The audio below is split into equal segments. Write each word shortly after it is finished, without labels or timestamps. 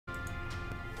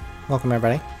Welcome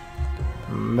everybody.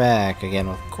 Back again,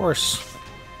 of course.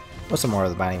 What's some more of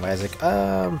the Binding of Isaac?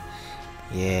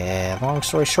 Yeah, long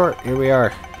story short, here we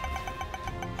are.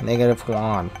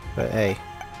 -1. But hey,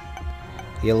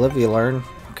 you live, you learn.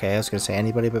 Okay, I was gonna say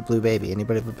anybody but Blue Baby.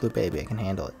 Anybody but Blue Baby, I can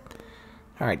handle it.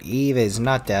 Alright, Eve is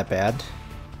not that bad.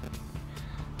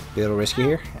 Be a little risky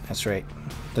here. That's right.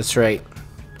 That's right.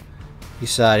 You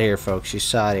saw it here, folks. You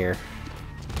saw it here.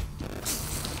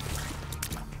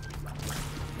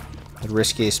 The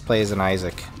riskiest plays in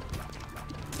Isaac.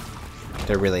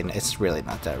 It's really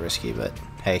not that risky, but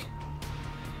hey.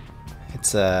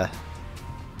 It's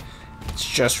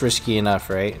just risky enough,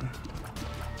 right?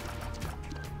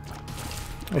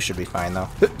 We should be fine though.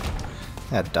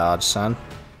 That dodge, son.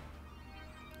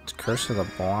 It's Curse of the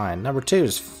Blind. Number 2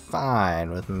 is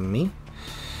fine with me.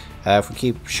 If we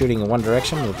keep shooting in one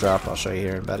direction, we'll drop. I'll show you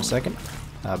here in about a second.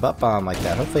 Butt bomb like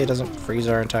that. Hopefully it doesn't freeze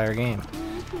our entire game.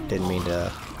 Didn't mean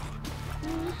to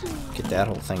get that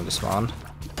whole thing to spawn.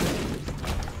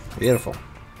 Beautiful.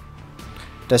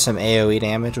 Does some AoE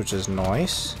damage, which is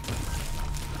nice.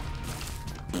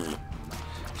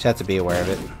 Just have to be aware of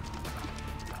it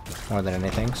more than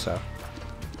anything, so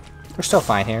we're still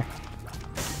fine here.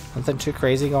 Nothing too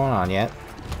crazy going on yet.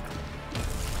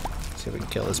 See if we can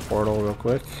kill this portal real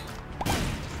quick.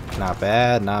 Not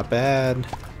bad, not bad.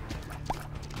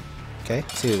 Okay,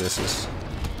 let's see who this is.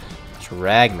 It's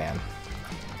Ragman.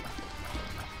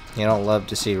 You don't love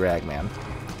to see Ragman.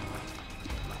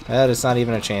 But it's not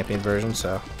even a champion version,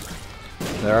 so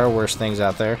there are worse things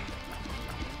out there.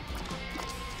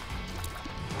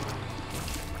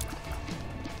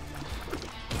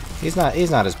 He's not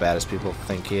as bad as people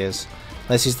think he is.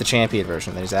 Unless he's the champion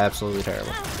version, then he's absolutely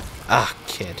terrible. Ah,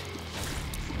 kid.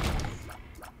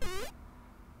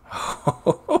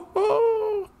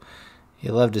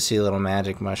 You love to see a little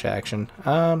magic mush action.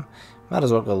 Might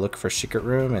as well go look for secret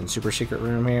room and super secret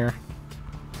room here.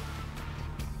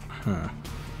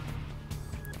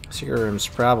 Secret room's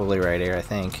probably right here, I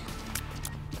think.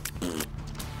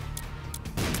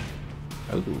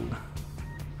 Ooh.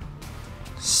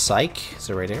 Psych, is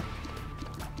it right here?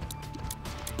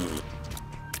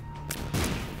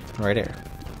 Right here.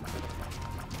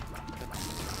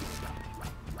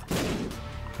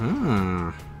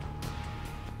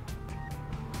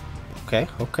 Okay,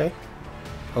 okay.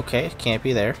 Okay, it can't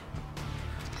be there.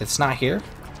 It's not here.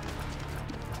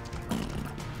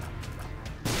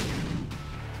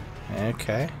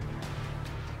 Okay.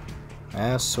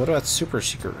 So what about super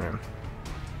secret room?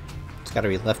 It's gotta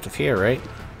be left of here, right?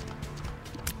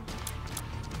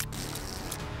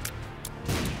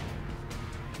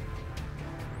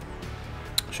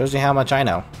 Shows you how much I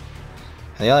know.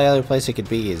 And the only other place it could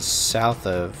be is south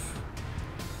of,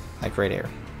 like, right here.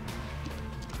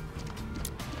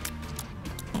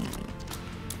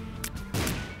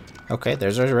 Okay,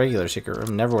 there's our regular secret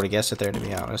room. Never would have guessed it there, to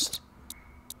be honest.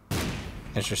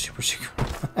 There's your super secret room.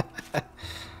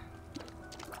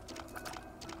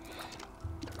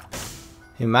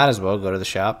 You might as well go to the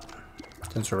shop,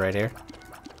 since we're right here.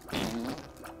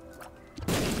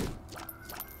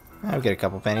 I'll get a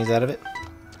couple pennies out of it.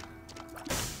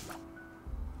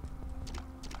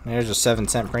 There's a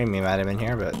 7-cent premium item in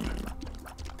here, but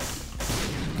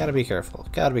gotta be careful.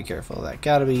 Gotta be careful of that.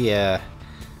 Gotta be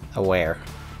aware.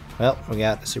 Well, we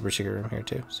got the super secret room here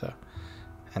too, so.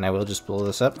 And I will just blow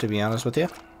this up, to be honest with you.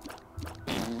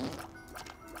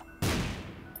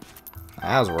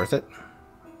 That was worth it.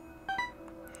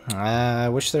 I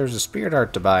wish there was a spirit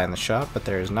art to buy in the shop, but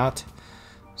there is not.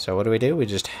 So what do? We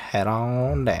just head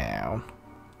on down.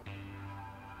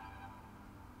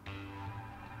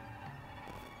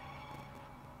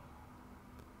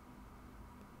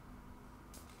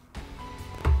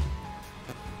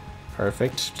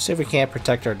 Perfect. See if we can't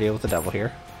protect our deal with the devil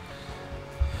here.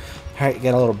 Alright,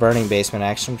 get a little burning basement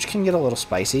action, which can get a little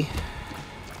spicy.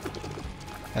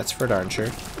 That's for darn sure.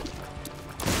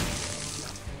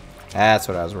 That's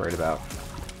what I was worried about.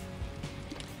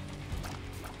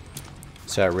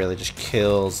 So it really just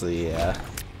kills the,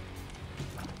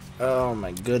 oh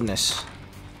my goodness.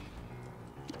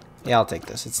 Yeah, I'll take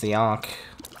this. It's the Ankh.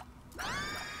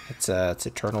 It's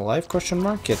Eternal Life, question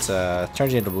mark? It's,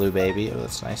 turns you into Blue Baby. Oh,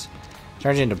 that's nice.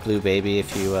 Turns you into Blue Baby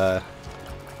if you,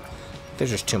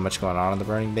 there's just too much going on in the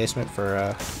burning basement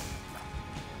for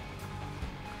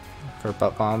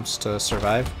butt bombs to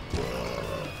survive.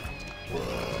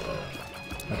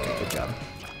 Okay, good job.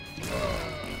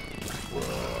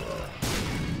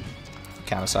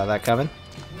 Kinda saw that coming.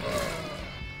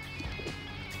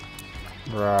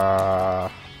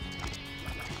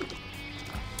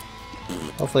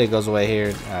 Hopefully it goes away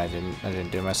here. I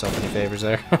didn't do myself any favors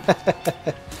there.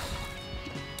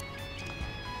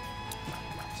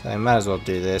 So I might as well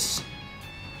do this.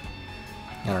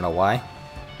 I don't know why.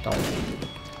 Don't.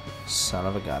 Son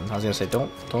of a gun. I was gonna say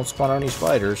don't spawn any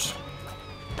spiders.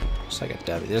 Just like a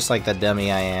dummy. Just like the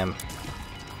dummy I am.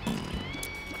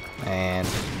 And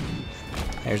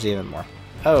there's even more.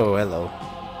 Oh, hello.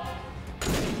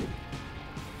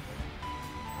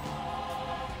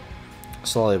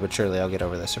 Slowly but surely I'll get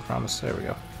over this, I promise. There we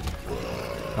go.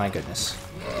 My goodness.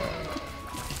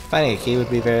 Finding a key would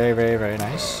be very, very, very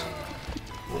nice.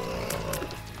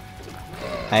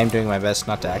 I am doing my best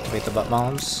not to activate the butt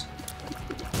bombs.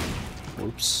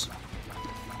 Oops.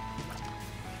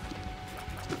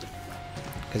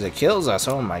 Because it kills us,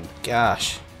 oh my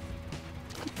gosh.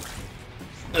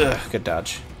 Ugh, good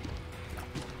dodge.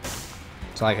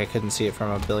 It's not like I couldn't see it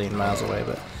from a billion miles away,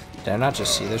 but did I not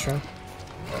just see this room?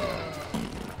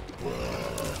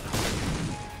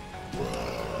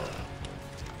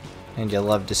 And you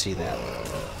love to see that.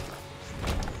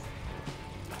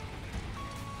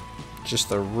 Just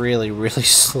the really, really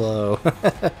slow.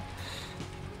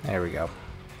 There we go.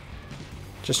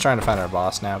 Just trying to find our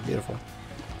boss now. Beautiful.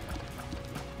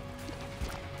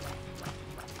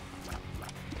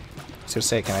 So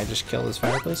say, can I just kill this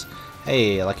fireplace?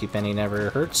 Hey, a lucky penny never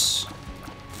hurts.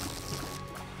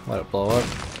 Let it blow up.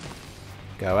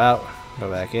 Go out. Go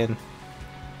back in.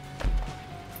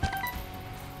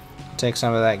 Take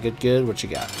some of that good. What you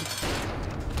got?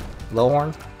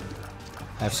 Lowhorn?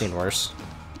 I've seen worse.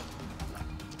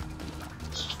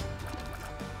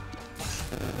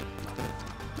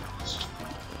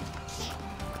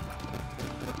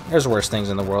 There's worse things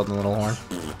in the world than Little Horn.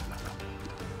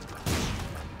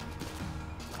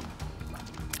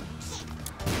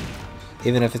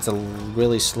 Even if it's a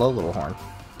really slow Little Horn.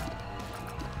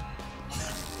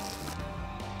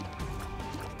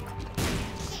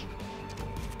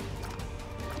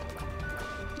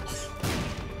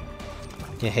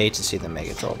 You hate to see the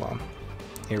Mega Troll Bomb.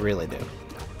 You really do.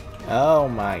 Oh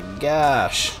my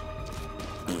gosh.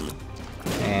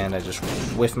 And I just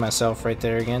whiffed myself right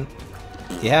there again.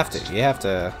 You have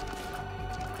to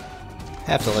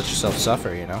let yourself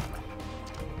suffer, you know.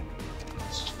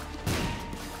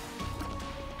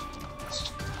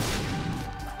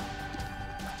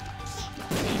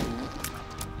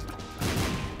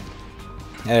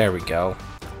 There we go.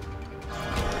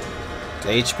 The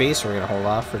HP, so we're gonna hold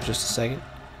off for just a second.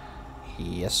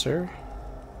 Yes, sir.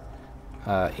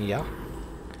 Yeah.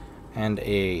 And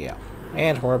yeah.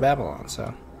 And Horror Babylon,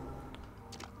 so.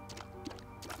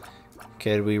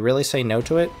 Could we really say no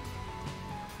to it?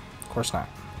 Of course not.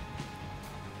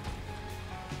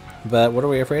 But what are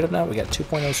we afraid of now? We got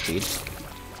 2.0 speed.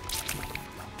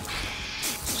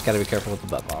 Just gotta be careful with the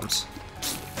butt bombs.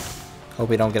 Hope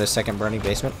we don't get a second burning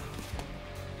basement.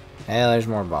 Yeah, there's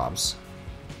more bombs.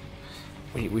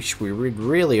 We would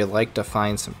really like to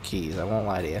find some keys, I won't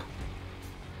lie to you.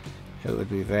 It would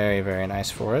be very, very nice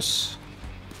for us.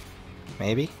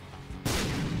 Maybe.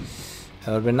 That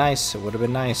would have been nice. It would have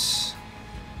been nice.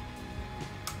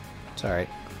 It's alright.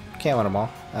 Can't win them all.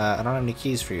 I don't have any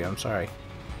keys for you, I'm sorry.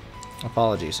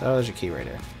 Apologies. Oh, there's your key right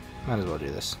here. Might as well do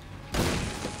this.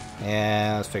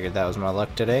 Yeah, I figured that was my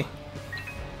luck today.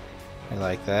 I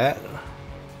like that.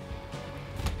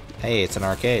 Hey, it's an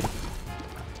arcade.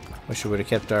 Wish we would have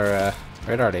kept our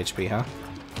Red Art HP, huh?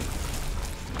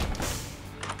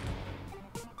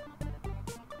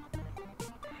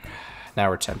 Now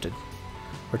we're tempted.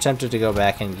 We're tempted to go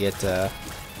back and get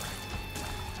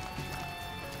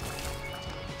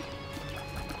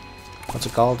what's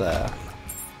it called? Yeah,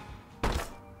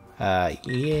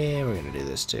 we're gonna do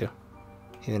this too.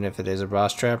 Even if it is a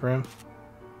boss trap room.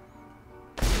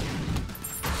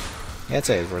 Yeah, I'd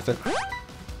say it's worth it.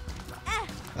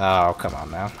 Oh, come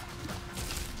on now.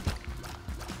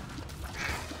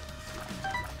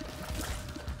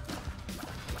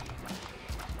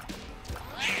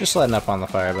 Just letting up on the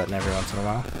fire button every once in a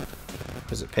while.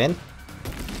 Is it pin?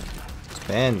 It's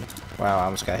pin. Wow, I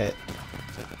almost got hit.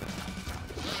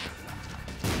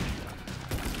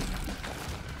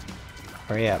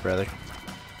 Where you at, brother?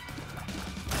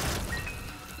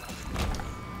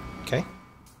 Okay.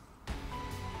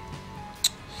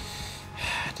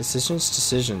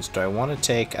 Decisions. Do I want to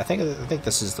take? I think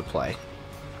this is the play.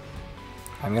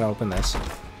 I'm gonna open this.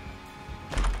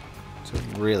 It's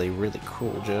a really, really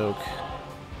cool joke.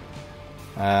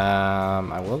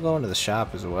 I will go into the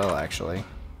shop as well, actually.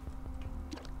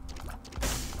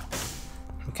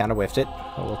 I kind of whiffed it,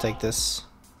 but we'll take this.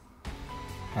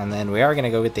 And then we are going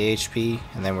to go get the HP,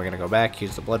 and then we're going to go back,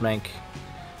 use the blood bank.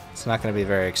 It's not going to be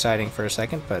very exciting for a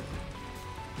second, but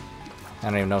I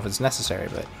don't even know if it's necessary,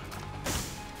 but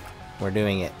we're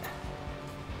doing it.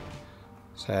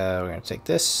 So we're going to take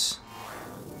this.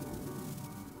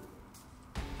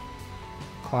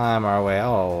 climb our way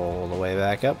all the way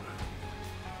back up.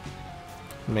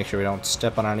 Make sure we don't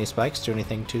step on any spikes, do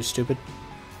anything too stupid.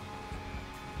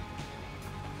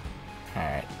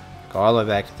 Alright, go all the way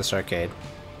back to this arcade.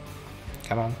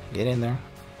 Come on, get in there.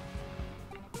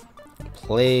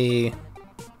 Play.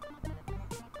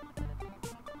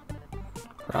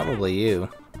 Probably you.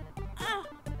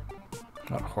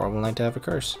 What a horrible night to have a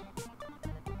curse.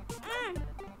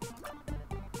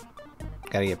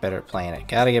 Gotta get better at playing it.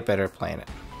 Gotta get better at playing it.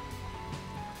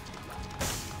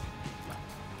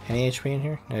 Any HP in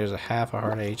here? There's a half a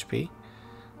heart of HP.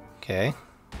 Okay.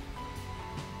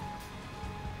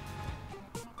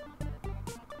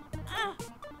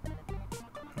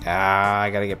 Ah, I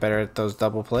gotta get better at those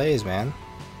double plays, man.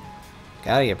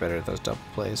 Gotta get better at those double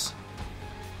plays.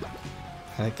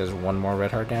 I think there's one more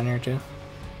red heart down here too,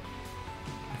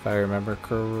 if I remember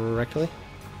correctly.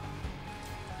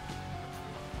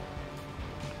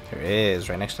 There is,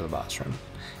 right next to the boss room.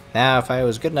 Now, if I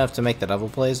was good enough to make the double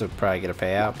plays, I would probably get a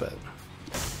payout, but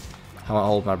I won't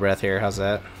hold my breath here. How's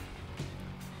that?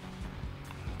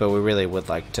 But we really would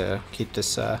like to keep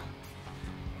this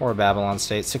War Babylon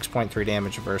state. 6.3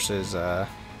 damage versus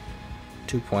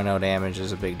 2.0 damage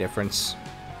is a big difference.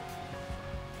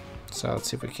 So let's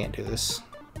see if we can't do this.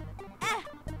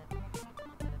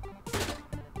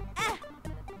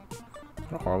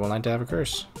 What a horrible night to have a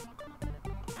curse.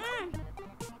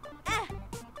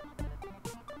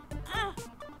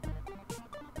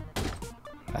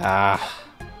 Ah.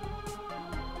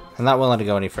 I'm not willing to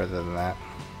go any further than that.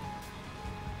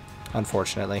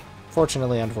 Unfortunately.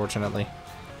 Unfortunately.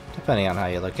 Depending on how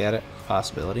you look at it.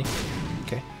 Possibility.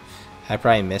 Okay. I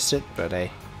probably missed it, but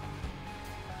hey.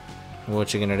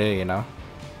 What you gonna do, you know?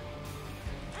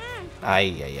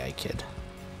 Ay, kid.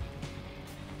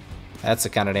 That's the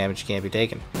kind of damage you can't be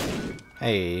taking.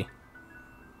 Hey.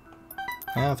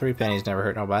 Well, 3 pennies never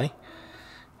hurt nobody.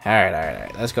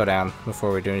 Alright. Let's go down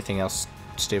before we do anything else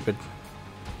stupid.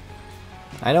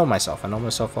 I know myself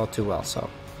all too well, so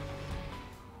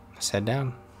let's head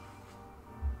down.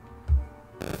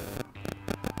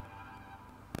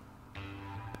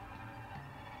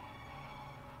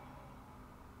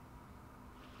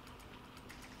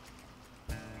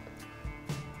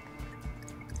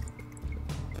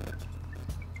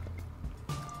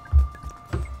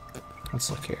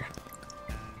 Let's look here.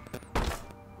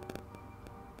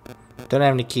 Don't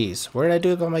have any keys. What did I do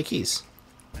with all my keys?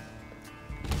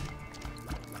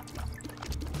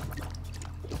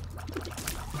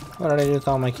 What did I do with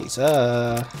all my keys?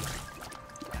 Okay,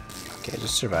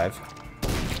 just survive.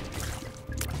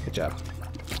 Good job.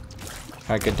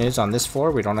 Alright, good news. On this floor,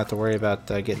 we don't have to worry about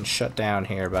getting shut down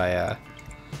here by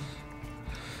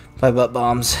butt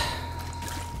bombs.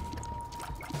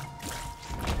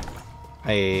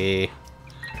 I'd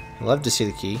love to see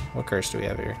the key. What curse do we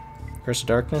have here? Curse of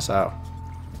Darkness? Oh.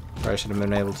 Probably should have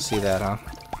been able to see that, huh?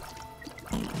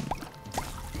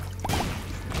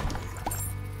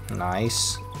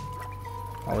 Nice.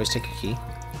 Always take a key.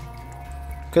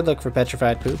 Could look for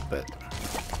petrified poop, but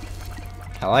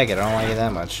I like it. I don't like it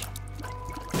that much.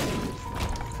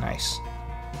 Nice.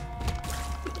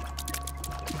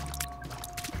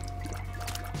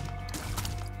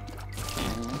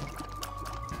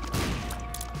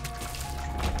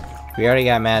 We already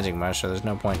got magic mush, so there's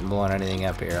no point in blowing anything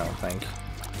up here, I don't think.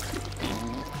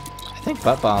 I think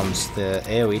butt bombs, the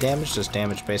AoE damage, does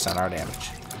damage based on our damage.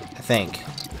 I think.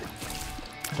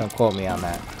 Don't quote me on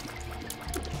that.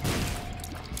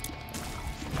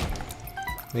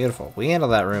 Beautiful. We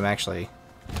handled that room actually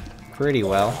pretty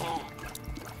well.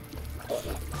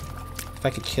 If I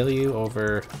could kill you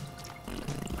over...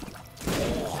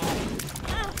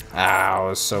 Ow, I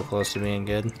was so close to being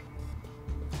good.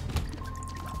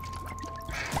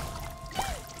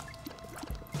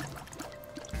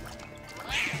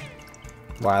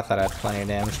 Wow, I thought I had plenty of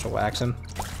damage to wax him.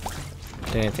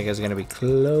 Didn't think I was going to be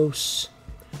close.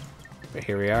 But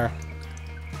here we are.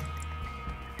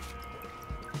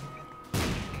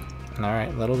 Alright,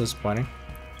 a little disappointing.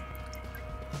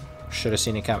 Should have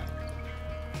seen it coming.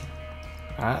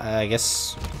 I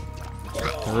guess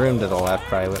the room to the left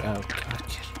probably would... Oh, God.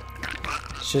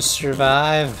 Just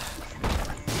survive.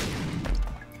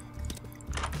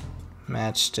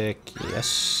 Matchstick,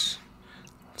 yes.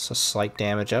 It's a slight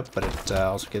damage up, but it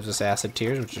also gives us acid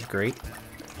tears, which is great.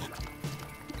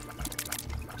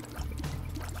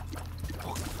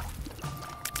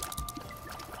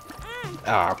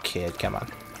 Oh, kid, come on.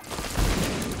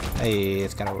 Hey,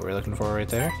 that's kind of what we're looking for right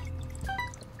there.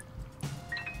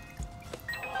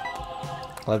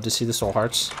 Love to see the soul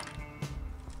hearts.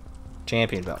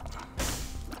 Champion belt.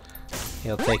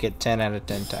 He'll take it 10 out of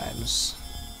 10 times.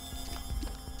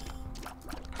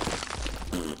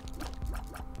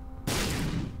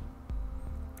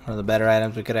 One of the better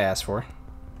items we could ask for.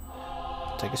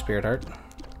 Take a spirit heart.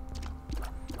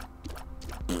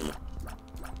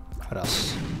 What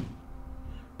else?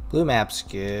 Blue map's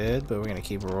good, but we're gonna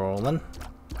keep rolling.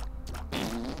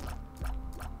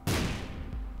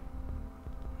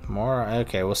 More?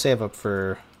 Okay, we'll save up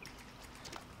for...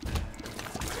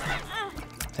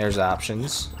 There's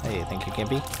options. Hey, thank you,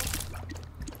 Gimpy.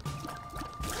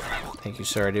 Thank you,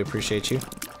 sir. I do appreciate you.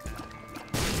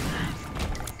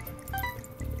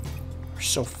 We're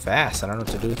so fast. I don't know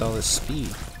what to do with all this speed.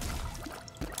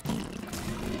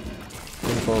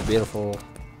 Beautiful, beautiful.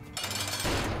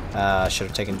 Should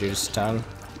have taken Judas' tongue.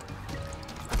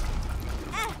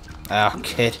 Oh,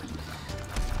 kid.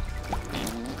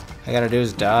 All you gotta do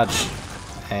is dodge.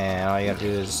 And all you gotta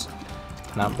do is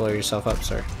not blow yourself up,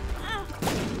 sir.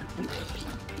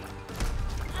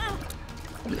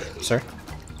 Sir?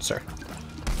 Sir.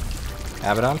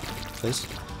 Abaddon, please.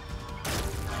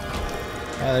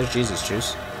 Yeah, there's Jesus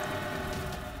juice.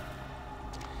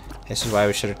 This is why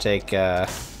we should have taken,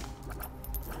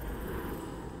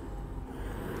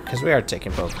 because we are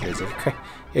taking both of these.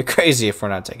 You're crazy if we're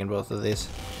not taking both of these.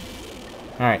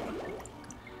 Alright.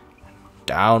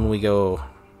 Down we go.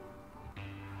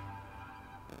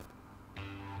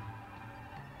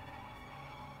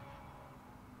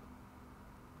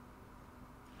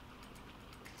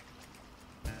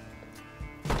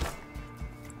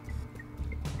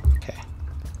 Okay.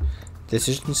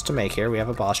 Decisions to make here. We have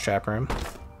a boss trap room.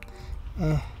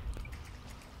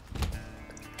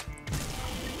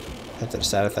 Have to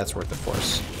decide if that's worth it for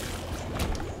us.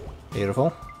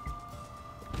 Beautiful.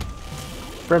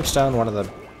 Brimstone, one of the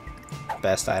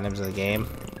best items in the game.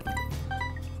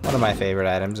 One of my favorite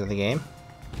items in the game.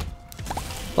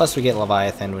 Plus we get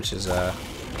Leviathan, which is a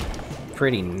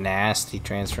pretty nasty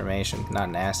transformation. Not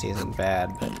nasty isn't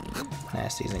bad, but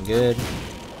nasty isn't good.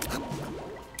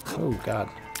 Oh god.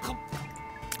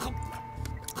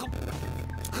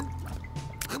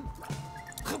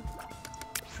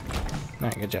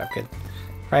 Alright, good job, kid.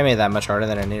 Probably made that much harder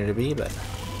than it needed to be, but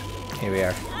here we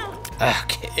are. Ah,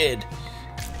 kid!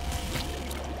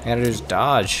 I gotta do is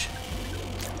dodge.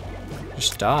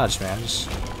 Just dodge, man. Just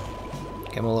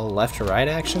give him a little left to right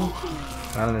action.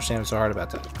 I don't understand what's so hard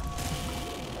about that.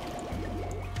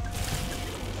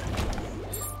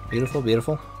 Beautiful,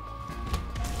 beautiful.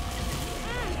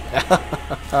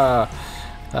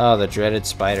 Oh, the dreaded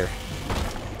spider.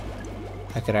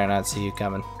 How could I not see you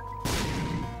coming?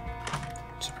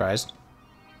 Surprised.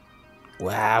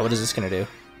 Wow, what is this gonna do?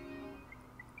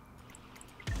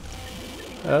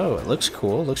 Oh, it looks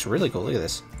cool. It looks really cool. Look at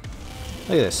this.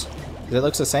 Look at this. Does it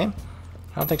look the same?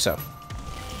 I don't think so.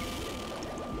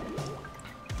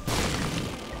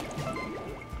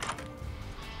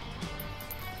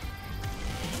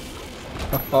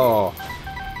 Oh,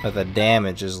 but the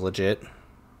damage is legit.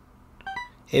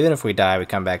 Even if we die, we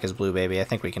come back as Blue Baby. I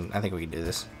think we can do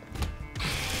this.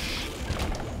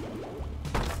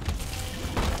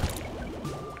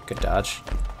 Good dodge.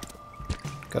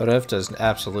 Godif does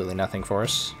absolutely nothing for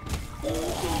us.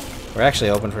 We're actually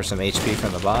open for some HP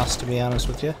from the boss, to be honest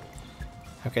with you.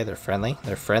 Okay, they're friendly.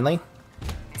 They're friendly.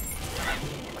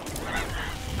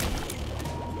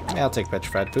 Yeah, I'll take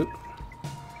Petrified Poop.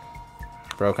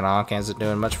 Broken Ankh isn't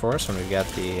doing much for us when we've got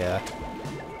the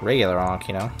regular Ankh,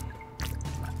 you know.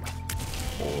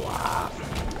 Wow.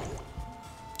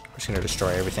 We're just going to destroy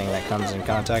everything that comes in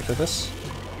contact with us.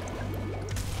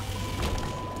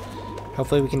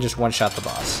 Hopefully we can just one-shot the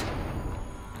boss.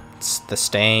 It's the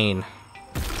stain.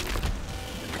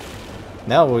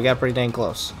 No, we got pretty dang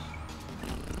close.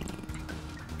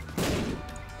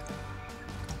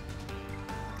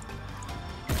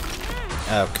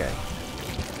 Okay.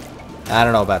 I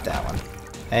don't know about that one.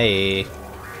 Hey.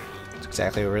 That's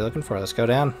exactly what we're looking for. Let's go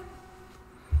down.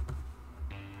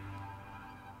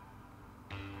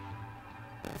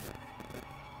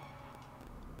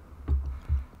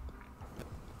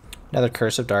 Another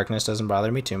Curse of Darkness doesn't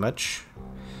bother me too much.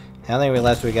 The only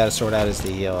thing we gotta sort out is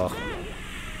the,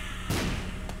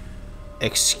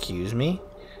 excuse me?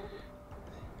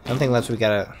 The only thing left we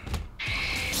gotta...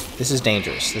 This is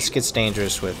dangerous. This gets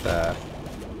dangerous with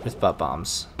butt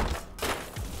bombs.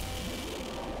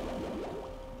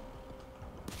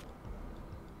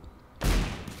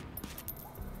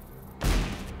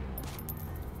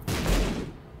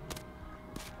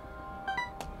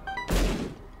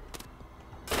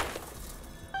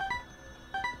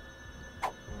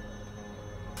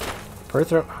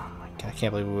 Playthorugh. Oh my god, I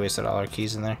can't believe we wasted all our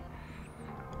keys in there.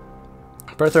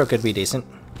 Playthorugh could be decent.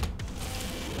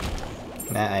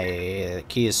 Nah, the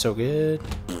key is so good.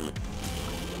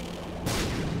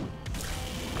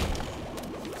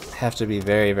 Have to be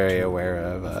very, very aware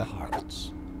of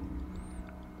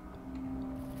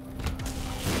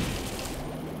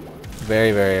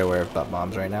very, very aware of butt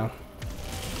bombs right now.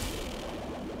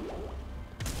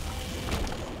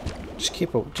 Just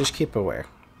keep aware.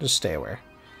 Just stay aware.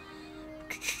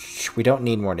 We don't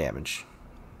need more damage.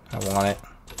 I want it.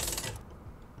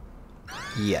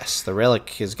 Yes, the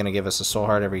relic is going to give us a soul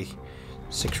heart every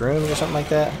 6 rooms or something like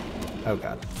that. Oh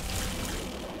god.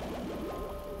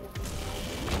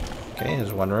 Okay,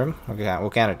 there's 1 room. We'll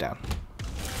count it down.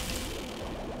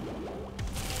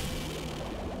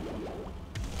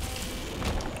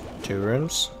 Two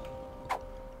rooms.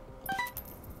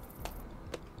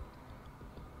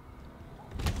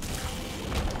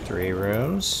 3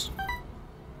 rooms.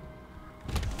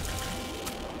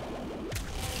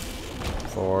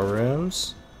 4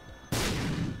 rooms.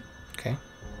 Okay.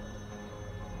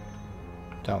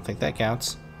 Don't think that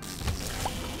counts.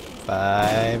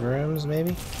 5 rooms,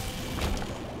 maybe?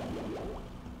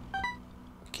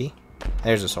 Key?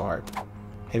 There's a soul heart.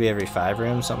 Maybe every 5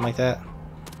 rooms, something like that.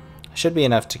 Should be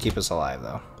enough to keep us alive,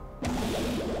 though.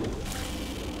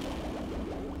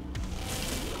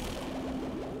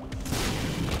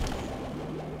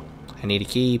 I need a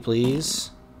key,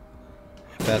 please.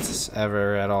 If that's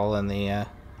ever at all in the,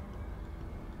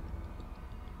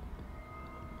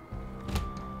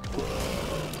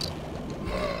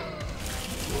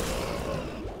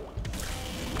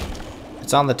 If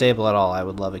it's on the table at all, I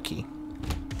would love a key.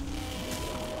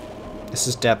 This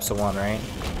is depths 1, right?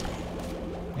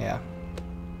 Yeah.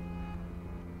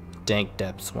 Dank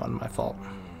depths 1, my fault.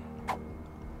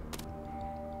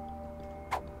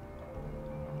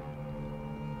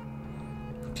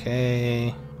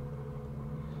 Okay.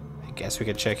 I guess we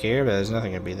could check here, but there's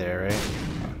nothing gonna be there, right?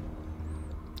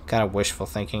 Kind of wishful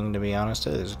thinking, to be honest.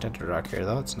 There's a tinted rock here,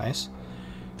 though. It's nice.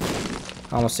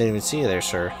 Almost didn't even see you there,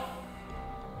 sir.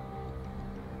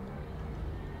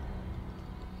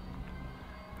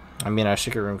 I mean, our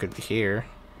secret room could be here.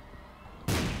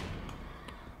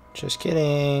 Just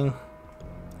kidding.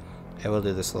 I will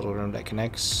do this little room that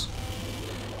connects.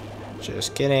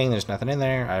 Just kidding. There's nothing in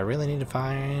there. I really need to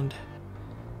find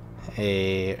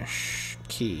a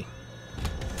key.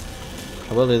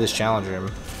 I will do this challenge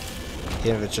room,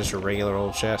 even if it's just a regular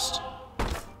old chest.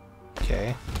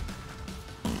 Okay.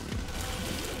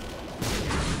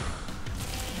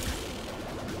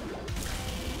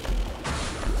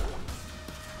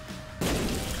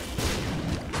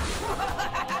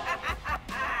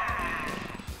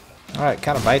 Alright,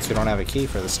 kind of bites we don't have a key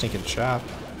for the stinking shop.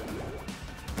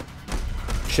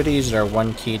 Should have used our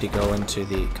 1 key to go into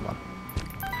the... Come on.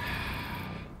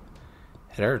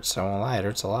 It hurts, I won't lie, it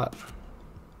hurts a lot.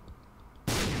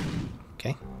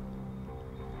 Okay.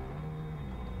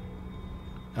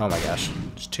 Oh my gosh,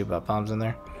 there's 2 butt bombs in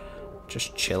there.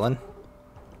 Just chilling.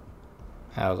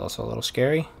 That was also a little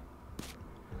scary.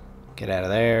 Get out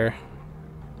of there.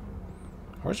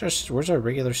 Where's our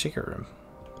regular secret room?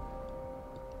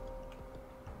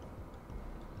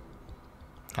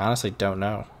 I honestly don't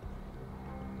know.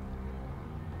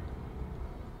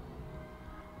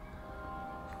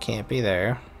 Can't be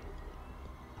there.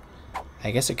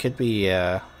 I guess it could be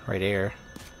right here.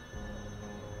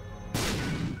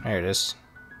 There it is.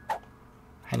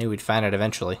 I knew we'd find it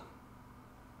eventually.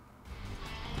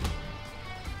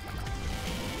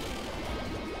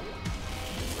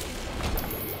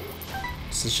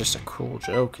 This is just a cruel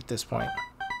joke at this point.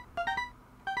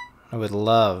 I would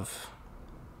love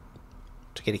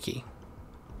to get a key.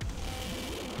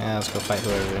 Yeah, let's go fight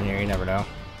whoever's in here, you never know.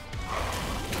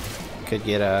 Could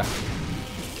get a...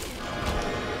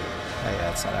 Oh yeah,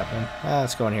 that's not happening.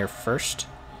 Let's go in here first.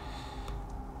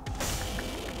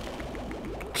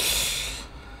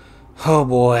 Oh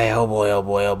boy, oh boy, oh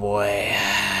boy, oh boy.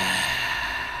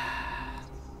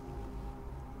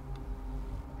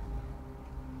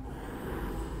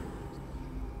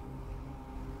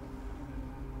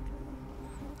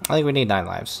 I think we need 9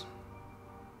 lives.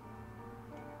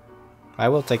 I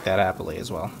will take that happily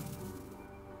as well.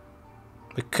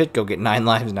 We could go get 9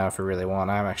 lives now if we really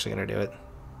want. I'm actually going to do it.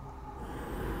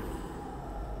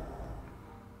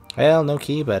 Well, no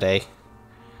key, but hey.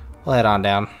 We'll head on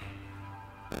down.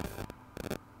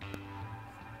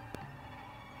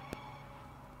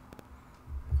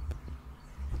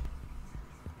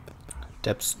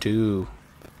 Depths 2.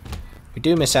 We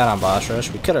do miss out on boss rush.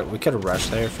 We could have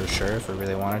rushed there for sure if we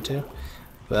really wanted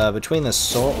to. Between the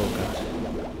soul... Oh god.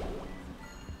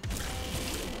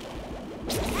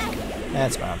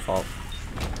 That's my own fault.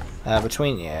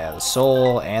 Between, yeah, the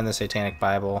soul and the Satanic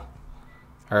Bible.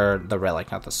 Or the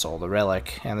relic, not the soul. The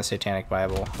relic and the Satanic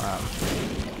Bible.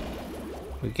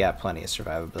 We've got plenty of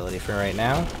survivability for right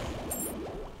now.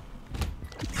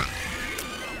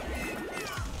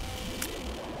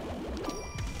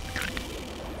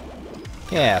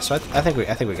 Yeah, so I think we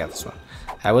got this one.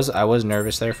 I was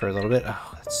nervous there for a little bit.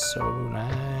 Oh, that's so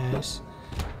nice.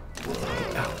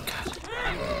 Oh god.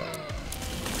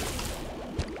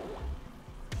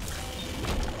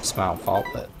 It's my own fault,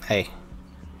 but hey.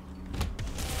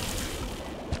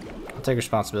 I'll take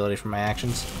responsibility for my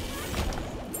actions.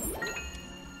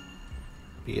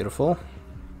 Beautiful.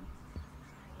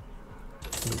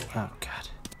 Ooh, oh god.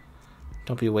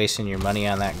 Don't be wasting your money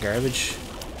on that garbage.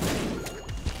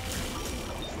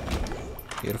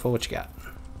 Beautiful, what you got?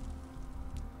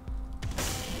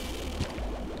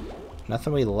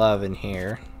 Nothing we love in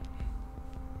here.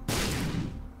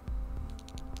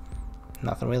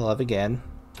 Nothing we love again.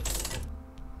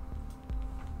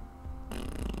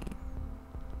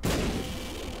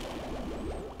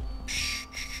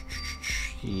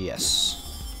 Yes.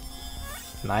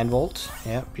 9 volt.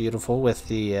 Yep, beautiful with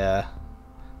the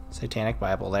Satanic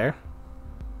Bible there.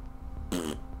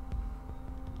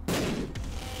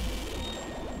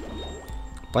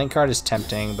 Blank card is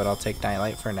tempting, but I'll take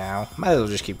Nightlight for now. Might as well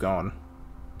just keep going.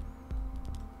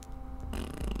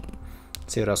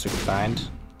 See what else we can find.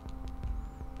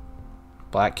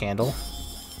 Black Candle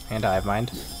and Hive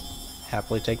Mind.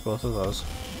 Happily take both of those.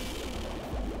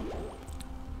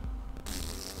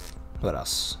 What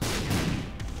else?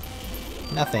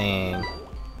 Nothing.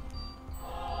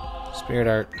 Spirit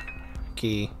Art.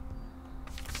 Key.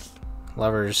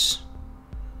 Lovers.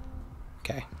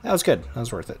 Okay, that was good. That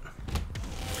was worth it.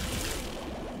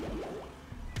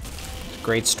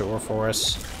 Great store for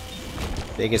us.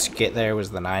 Biggest get there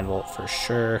was the 9 volt for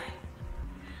sure.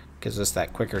 Gives us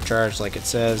that quicker charge like it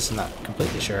says. Not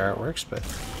completely sure how it works, but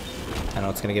I know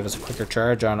it's going to give us a quicker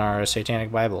charge on our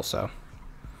Satanic Bible, so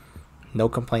no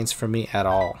complaints from me at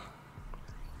all.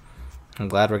 I'm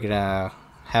glad we're going to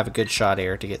have a good shot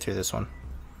here to get through this one.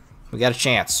 We got a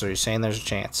chance, so you're saying there's a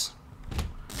chance.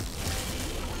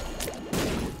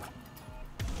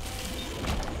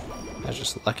 That's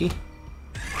just lucky.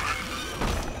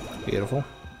 Beautiful.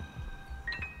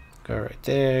 Go right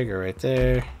there, go right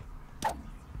there.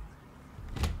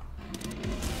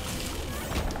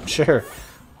 Sure,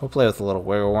 we'll play with a little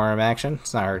wiggle worm action.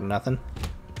 It's not hurting nothing.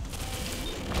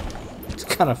 It's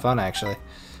kind of fun, actually.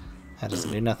 That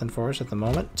doesn't do nothing for us at the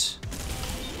moment.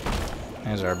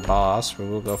 There's our boss. We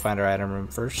will go find our item room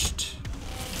first.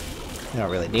 We don't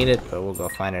really need it, but we'll go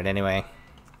find it anyway.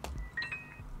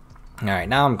 Alright,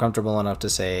 now I'm comfortable enough to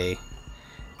say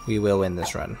we will win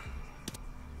this run.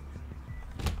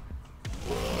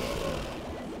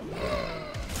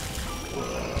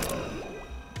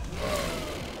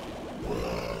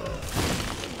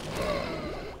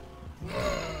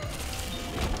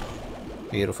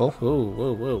 Beautiful. Whoa,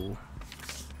 whoa, whoa.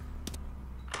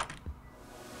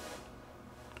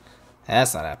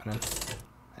 That's not happening.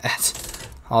 That's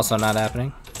also not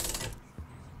happening.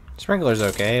 Sprinkler's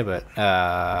okay, but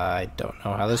I don't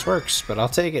know how this works, but I'll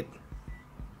take it.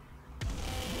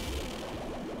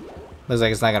 Looks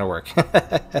like it's not gonna work.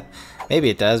 Maybe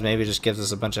it does. Maybe it just gives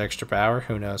us a bunch of extra power.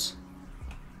 Who knows?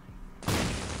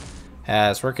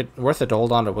 It's worth it to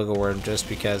hold on to Wiggle Worm just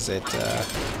because it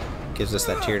gives us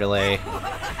that tier delay.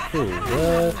 Ooh,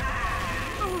 what?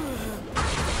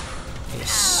 You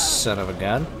son of a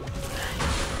gun.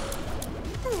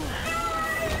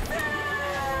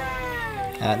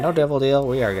 No devil deal.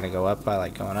 We are going to go up. I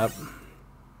like going up.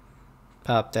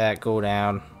 Pop that. Go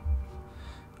down.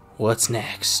 What's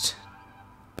next?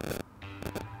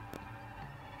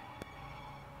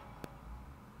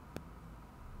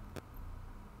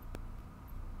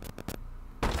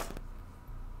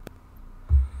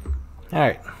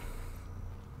 Alright.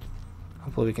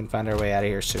 Hopefully we can find our way out of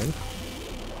here soon.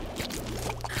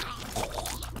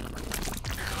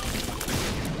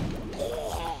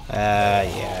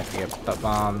 Yeah, I forget butt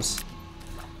bombs.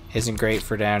 Isn't great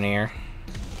for down here.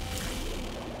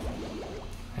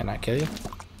 Can I kill you?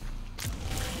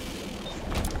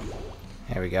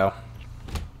 There we go.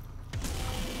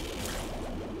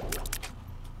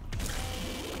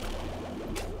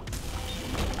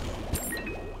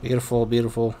 Beautiful,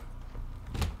 beautiful.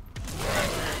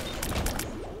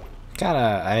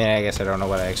 Kinda, I mean, I guess I don't know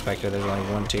what I expected. There's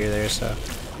only one tier there, so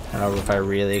I don't know if I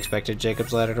really expected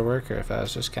Jacob's Ladder to work or if I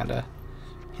was just kinda,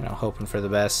 you know, hoping for the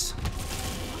best.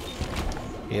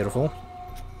 Beautiful.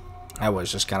 I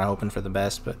was just kinda hoping for the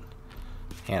best, but,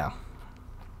 you know.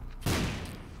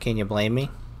 Can you blame me?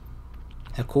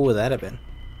 How cool would that have been?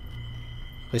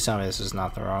 Please tell me this is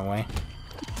not the wrong way.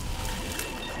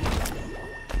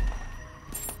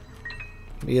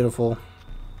 Beautiful.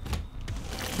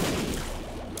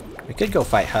 We could go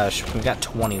fight Hush. We got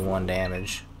 21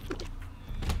 damage.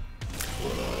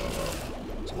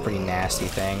 It's a pretty nasty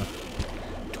thing.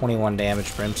 21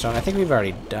 damage Brimstone. I think we've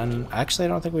already done... Actually, I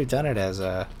don't think we've done it as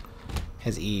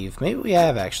Eve. Maybe we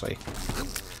have, actually.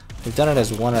 We've done it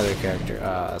as one other character.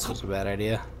 This was a bad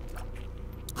idea.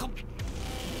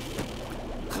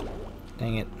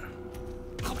 Dang it.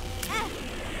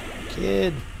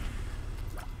 Kid.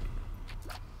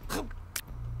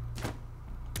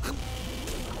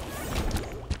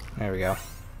 There we go.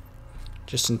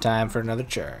 Just in time for another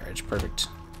charge. Perfect.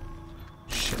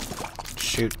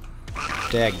 Shoot.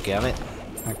 Dadgummit.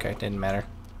 Okay, didn't matter.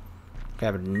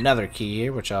 Grab another key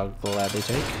here, which I'll gladly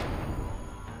take.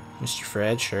 Mr.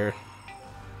 Fred, sure.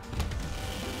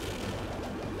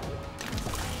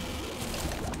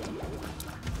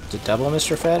 Is it double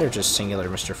Mr. Fred or just singular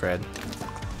Mr. Fred?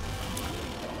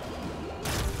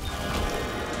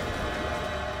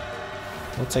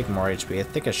 We'll take more HP. I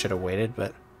think I should have waited,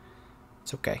 but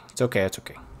it's okay. It's okay. It's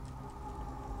okay.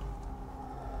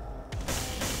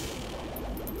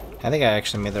 I think I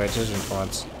actually made the right decision for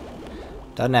once.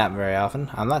 Doesn't happen very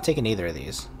often. I'm not taking either of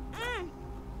these.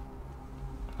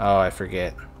 Oh, I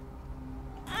forget.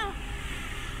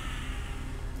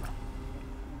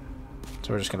 So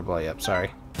we're just gonna blow you up.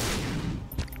 Sorry.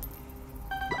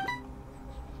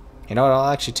 You know what?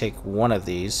 I'll actually take one of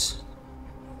these.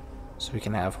 So we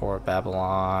can have Whore of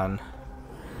Babylon.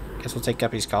 Guess we'll take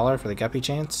Guppy's Collar for the Guppy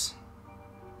chance.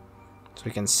 So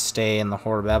we can stay in the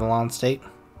Whore of Babylon state.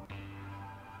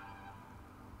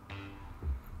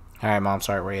 Alright, Mom,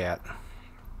 sorry, where you at?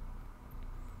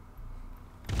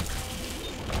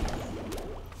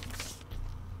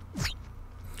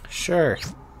 Sure.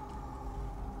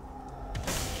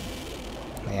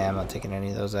 Yeah, I'm not taking any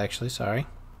of those actually, sorry.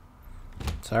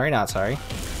 Sorry, not sorry.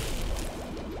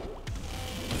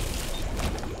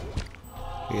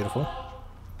 Beautiful.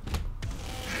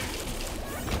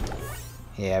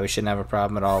 Yeah, we shouldn't have a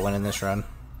problem at all winning this run.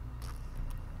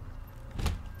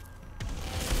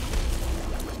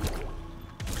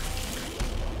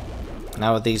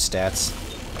 Not with these stats.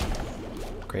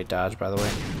 Great dodge, by the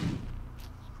way.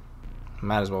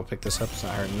 Might as well pick this up, it's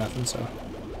not hurting nothing, so.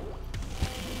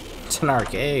 It's an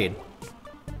arcade.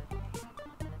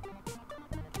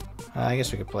 I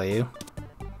guess we could play you.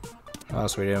 What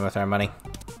else are we doing with our money?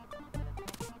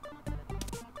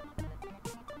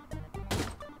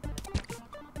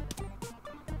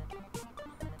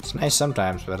 It's nice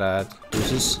sometimes, but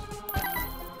deuces.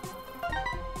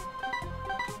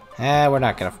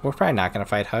 We're probably not gonna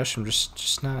fight Hush. I'm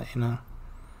just not, you know.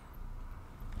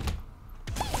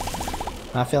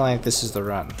 Not feeling like this is the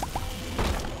run.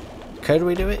 Could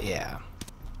we do it? Yeah.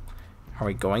 Are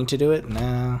we going to do it?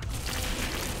 No.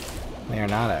 We are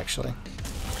not, actually.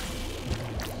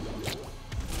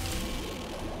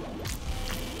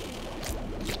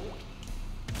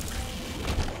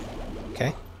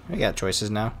 Okay. We got choices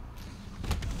now.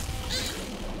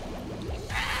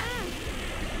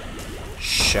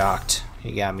 Shocked.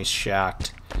 You got me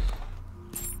shocked.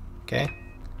 Okay.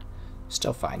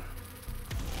 Still fine.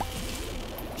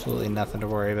 Absolutely nothing to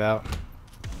worry about.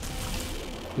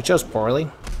 We chose poorly.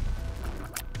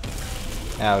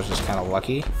 I was just kind of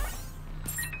lucky.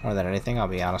 More than anything, I'll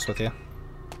be honest with you.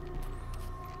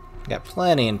 Got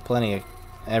plenty of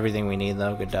everything we need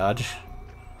though. Good dodge.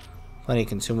 Plenty of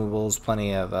consumables,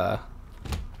 plenty of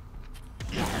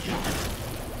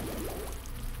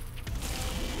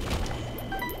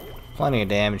plenty of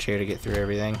damage here to get through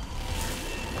everything.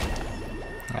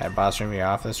 Alright, boss room, your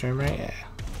office room, right? Yeah.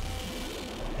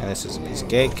 And this is a piece of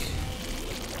cake.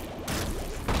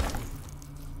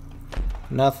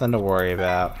 Nothing to worry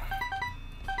about.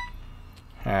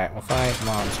 Alright, we'll fight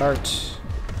Mom's Heart.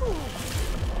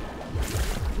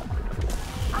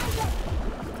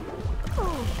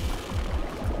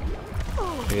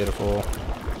 Beautiful.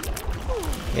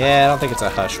 Yeah, I don't think it's a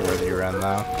Hush-worthy run,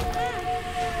 though.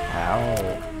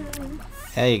 Ow.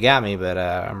 Yeah, you got me, but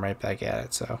I'm right back at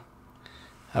it, so.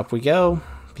 Up we go.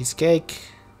 Piece of cake.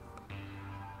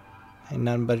 Ain't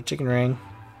nothing but a chicken ring.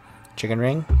 Chicken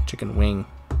ring? Chicken wing.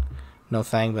 No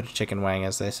thing but a chicken wing,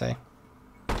 as they say.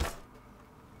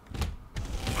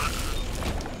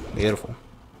 Beautiful.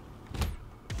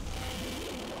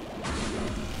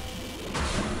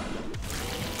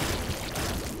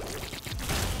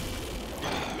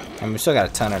 And we still got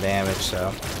a ton of damage, so.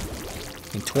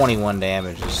 I mean, 21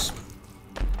 damage is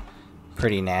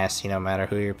pretty nasty no matter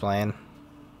who you're playing.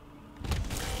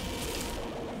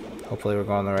 Hopefully we're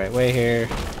going the right way here.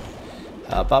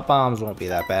 Pop bombs won't be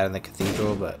that bad in the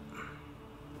cathedral, but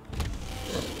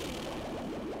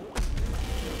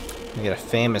we get a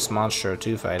famous Monstro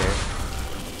 2 fighter.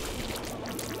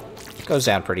 Goes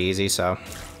down pretty easy, so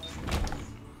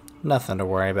nothing to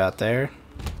worry about there.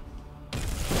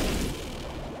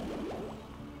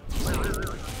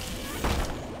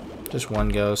 Just one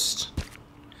ghost.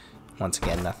 Once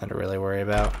again, nothing to really worry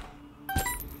about.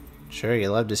 Sure, you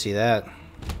love to see that.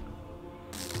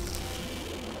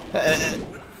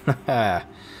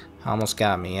 Almost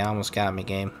got me. Almost got me,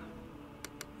 game.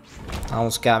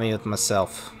 Almost got me with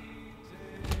myself.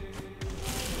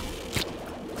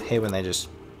 I hate when they just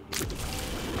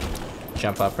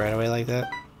jump up right away like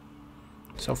that.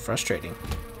 So frustrating.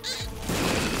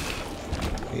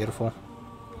 Beautiful.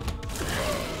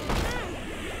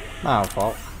 My own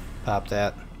fault. Pop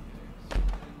that.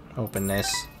 Open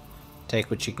this. Take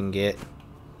what you can get.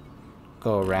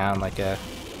 Go around like a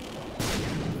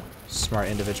smart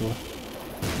individual.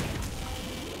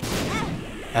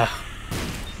 Ah.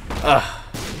 Ah.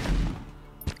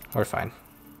 We're fine.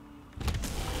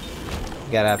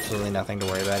 We got absolutely nothing to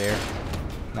worry about here.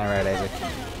 Not right, Isaac.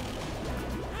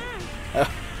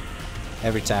 Oh.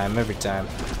 Every time, every time.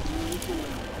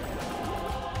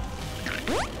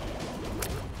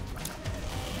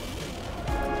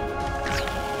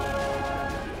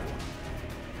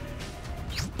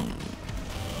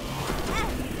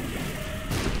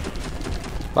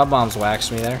 My bombs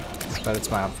waxed me there, but it's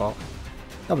my own fault.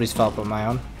 Nobody's fault but my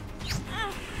own.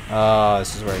 Oh,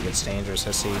 this is where it gets dangerous,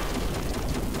 I see.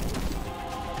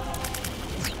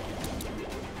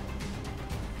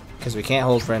 Because we can't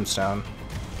hold Brimstone.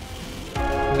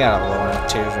 We got a low enough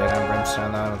tiers right on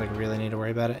Brimstone, though. I don't think we really need to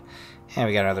worry about it. And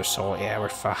we got another soul. Yeah, we're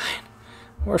fine.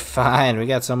 We're fine. We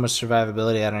got so much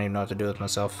survivability, I don't even know what to do with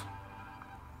myself.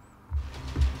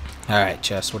 Alright,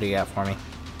 Chess, what do you got for me?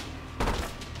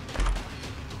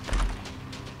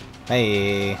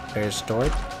 Hey, there's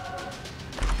Dorp.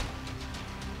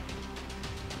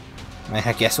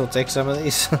 I guess we'll take some of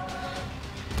these.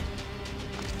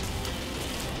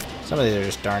 Some of these are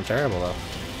just darn terrible, though.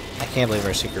 I can't believe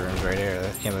our secret room's right here.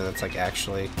 I can't believe that's, like,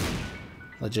 actually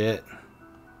legit.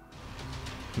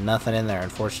 Nothing in there,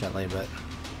 unfortunately, but...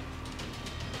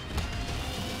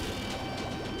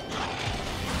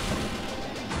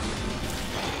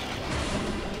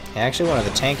 Yeah, actually one of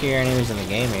the tankier enemies in the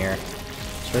game here.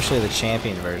 Especially the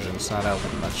champion version. It's not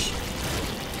helping much.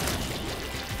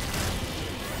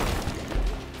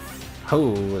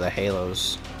 Oh, the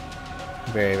halos.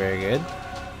 Very, very good.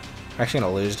 We're actually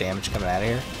going to lose damage coming out of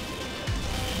here.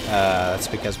 That's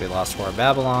because we lost War of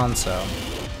Babylon, so...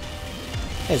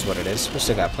 It is what it is. We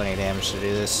still got plenty of damage to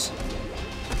do this.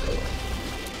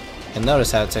 And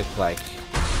notice how it took, like...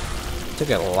 It took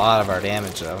a lot of our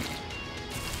damage, though.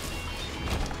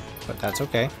 But that's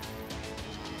okay.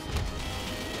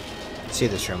 I see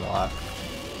this room a lot.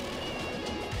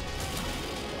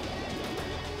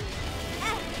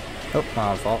 Oh,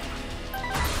 my own fault.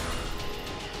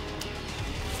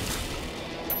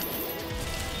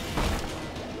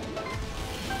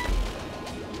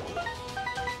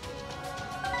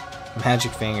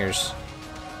 Magic fingers.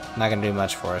 Not gonna do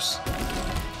much for us.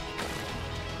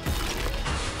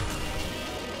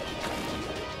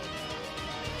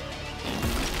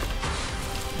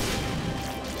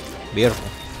 Beautiful.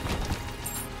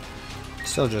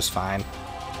 Still just fine.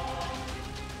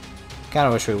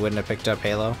 Kinda wish we wouldn't have picked up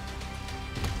Halo.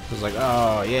 It was like,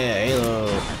 oh yeah,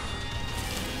 Halo.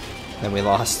 Then we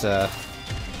lost the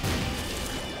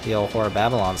old Whore of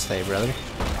Babylon stay, brother.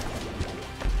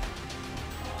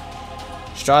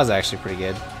 Straw's actually pretty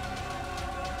good.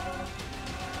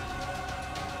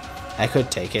 I could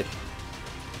take it.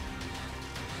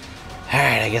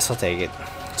 Alright, I guess I'll take it.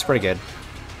 It's pretty good.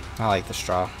 I like the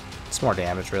straw. It's more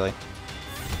damage, really.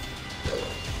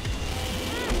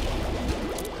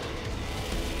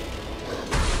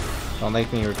 Don't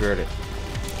make me regret it.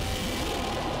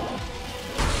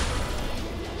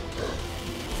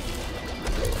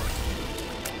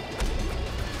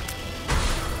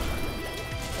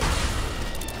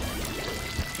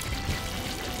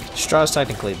 Straw's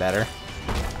technically better.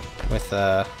 With,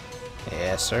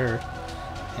 yes sir.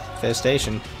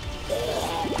 Infestation.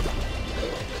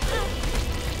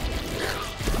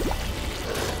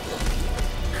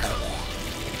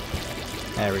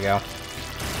 There we go.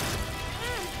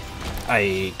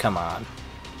 Aye, come on.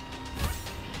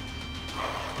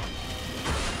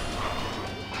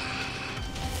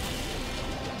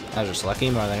 I was just lucky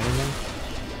more than anything.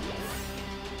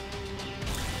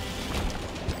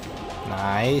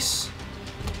 Nice.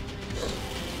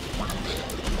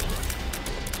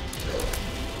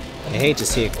 I hate to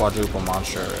see a quadruple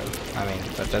monster. I mean,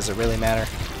 but does it really matter?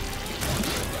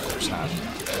 Of course not.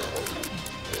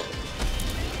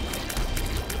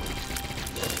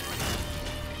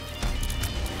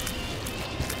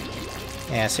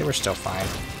 Yeah, see, we're still fine.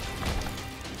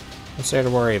 What's there to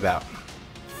worry about?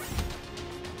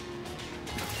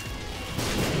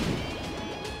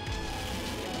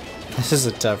 This is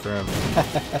a tough room.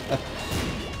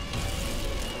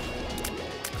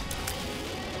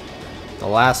 The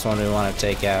last one we want to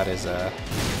take out is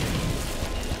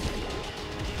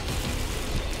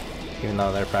even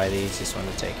though they're probably the easiest one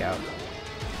to take out.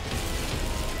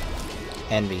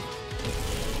 Envy.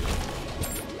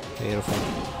 Beautiful.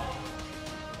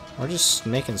 We're just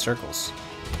making circles.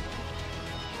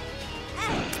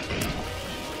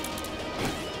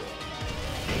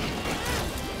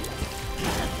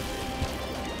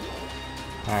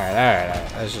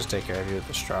 Alright. Let's just take care of you with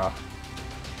the straw.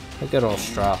 A good old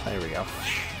straw. There we go.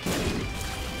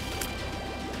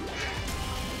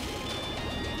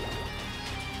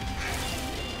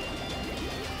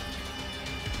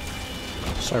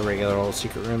 Just our regular old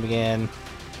secret room again.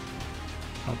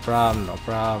 No problem, no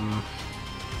problem.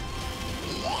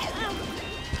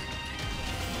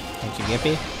 Thank you,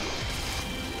 Gimpy.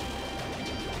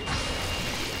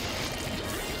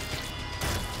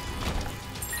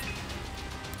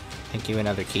 Thank you,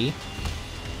 another key.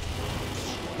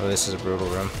 Oh, this is a brutal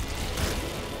room.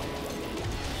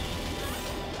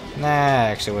 Nah,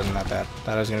 actually it wasn't that bad.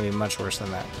 Thought it was gonna be much worse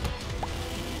than that.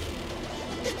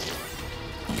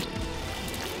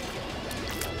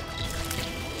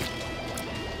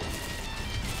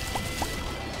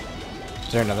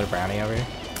 Is there another brownie over here?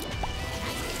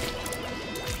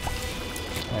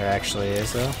 There actually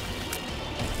is, though.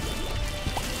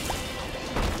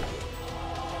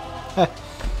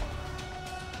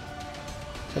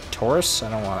 Is that Taurus? I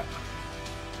don't want it.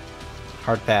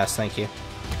 Hard pass, thank you.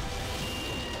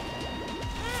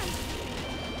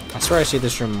 I swear I see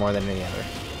this room more than any other.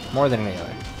 More than any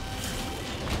other.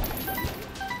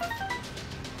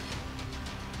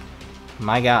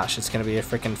 My gosh, it's gonna be a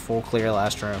freaking full clear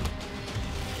last room.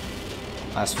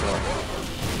 Last floor.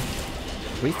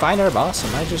 Did we find our boss?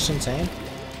 Am I just insane?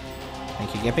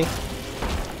 Thank you, Gimpy.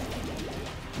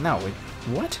 No, we...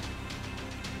 What?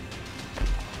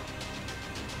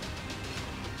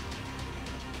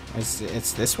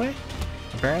 It's this way?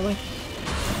 Apparently?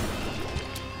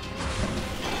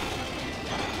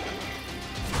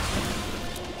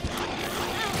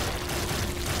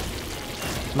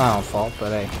 It's my own fault,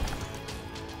 but hey.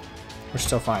 We're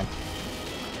still fine.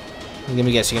 Let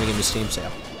me guess, you're gonna give me Steam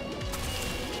sale.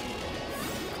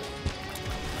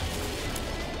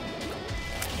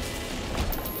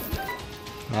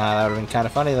 Nah, that would've been kinda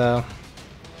funny though.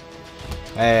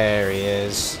 There he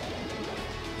is.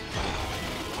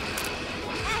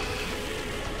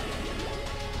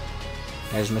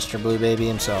 There's Mr. Blue Baby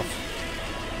himself.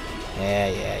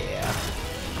 Yeah.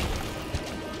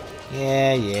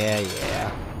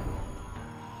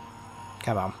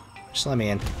 Come on. Just let me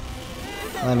in.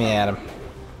 Let me at him.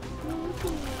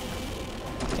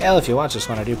 Hell, if you watch this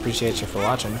one, I do appreciate you for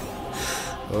watching.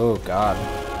 Oh, God.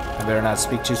 I better not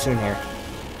speak too soon here.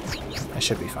 I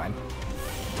should be fine.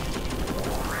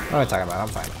 What am I talking about? I'm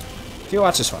fine. If you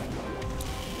watch this one,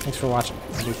 thanks for watching.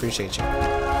 I do appreciate you.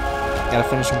 Gotta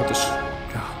finish him with this.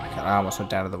 Oh, my God. I almost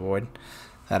went down to the void.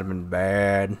 That'd have been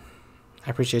bad. I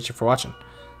appreciate you for watching.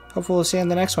 Hopefully we'll see you in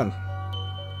the next one.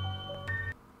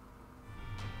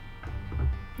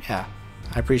 Yeah.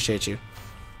 I appreciate you.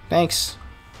 Thanks.